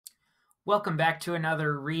Welcome back to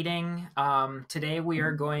another reading. Today we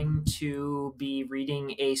are going to be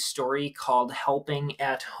reading a story called Helping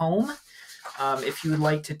at Home. If you would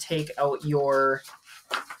like to take out your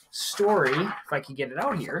story, if I could get it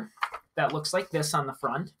out here, that looks like this on the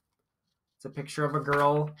front. It's a picture of a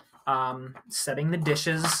girl setting the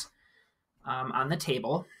dishes on the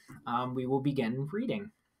table. We will begin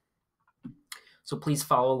reading. So please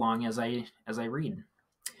follow along as I read.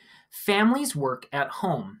 Families work at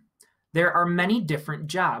home. There are many different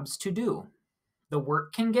jobs to do. The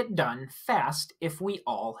work can get done fast if we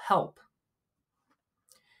all help.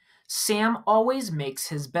 Sam always makes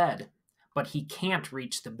his bed, but he can't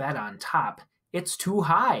reach the bed on top. It's too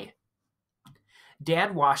high.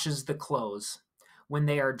 Dad washes the clothes. When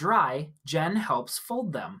they are dry, Jen helps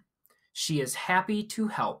fold them. She is happy to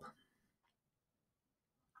help.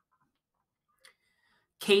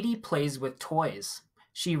 Katie plays with toys.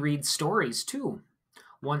 She reads stories too.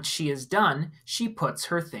 Once she is done, she puts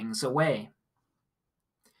her things away.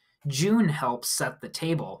 June helps set the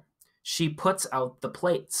table. She puts out the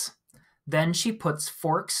plates. Then she puts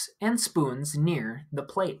forks and spoons near the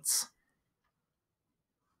plates.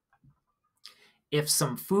 If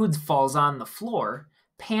some food falls on the floor,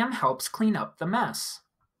 Pam helps clean up the mess.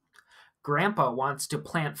 Grandpa wants to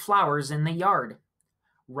plant flowers in the yard.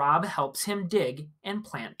 Rob helps him dig and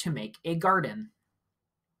plant to make a garden.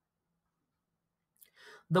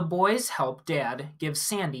 The boys help Dad give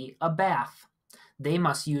Sandy a bath. They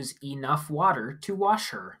must use enough water to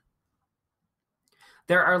wash her.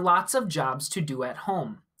 There are lots of jobs to do at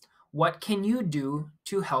home. What can you do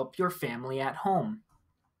to help your family at home?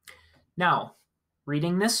 Now,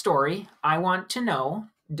 reading this story, I want to know,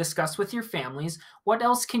 discuss with your families, what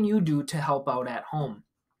else can you do to help out at home?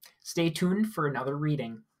 Stay tuned for another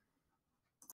reading.